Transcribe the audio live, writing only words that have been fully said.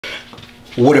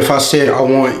What if I said I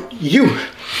want you?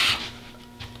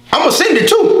 I'ma send it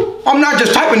too. I'm not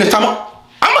just typing this time.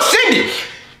 I'ma send it.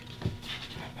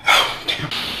 Oh, damn.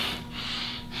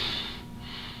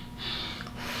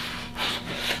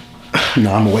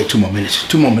 No, I'm gonna wait 2 more minutes.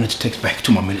 2 more minutes to text back.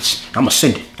 2 more minutes. I'ma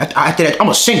send it. After that,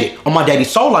 I'ma send it. On my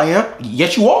daddy's soul, I am.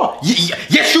 Yes, you are.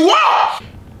 Yes, you are.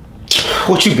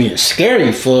 What you being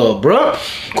scary for, bro?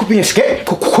 Quit being scared.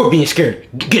 Quit being scared.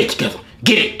 Get it together.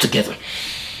 Get it together.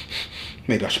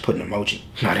 Maybe I should put an emoji.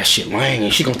 Nah, that shit lame.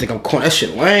 She gonna think I'm corny. That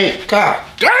shit lame. God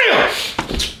damn.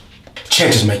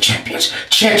 Chances make champions.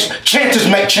 Chances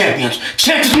make champions.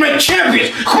 Chances make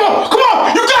champions. Come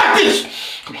on. You got this.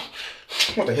 Come on.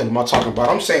 What the hell am I talking about?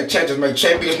 I'm saying chances make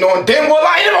champions knowing damn well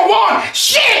I never won.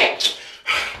 Shit.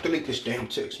 Delete this damn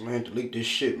text, man. Delete this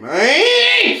shit,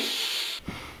 man.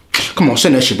 Come on,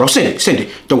 send that shit, bro. Send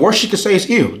it. The worst she could say is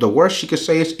ill. The worst she could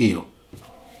say is ill.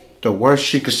 The worst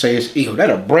she could say is ill.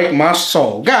 That'll break my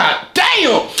soul. God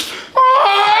damn!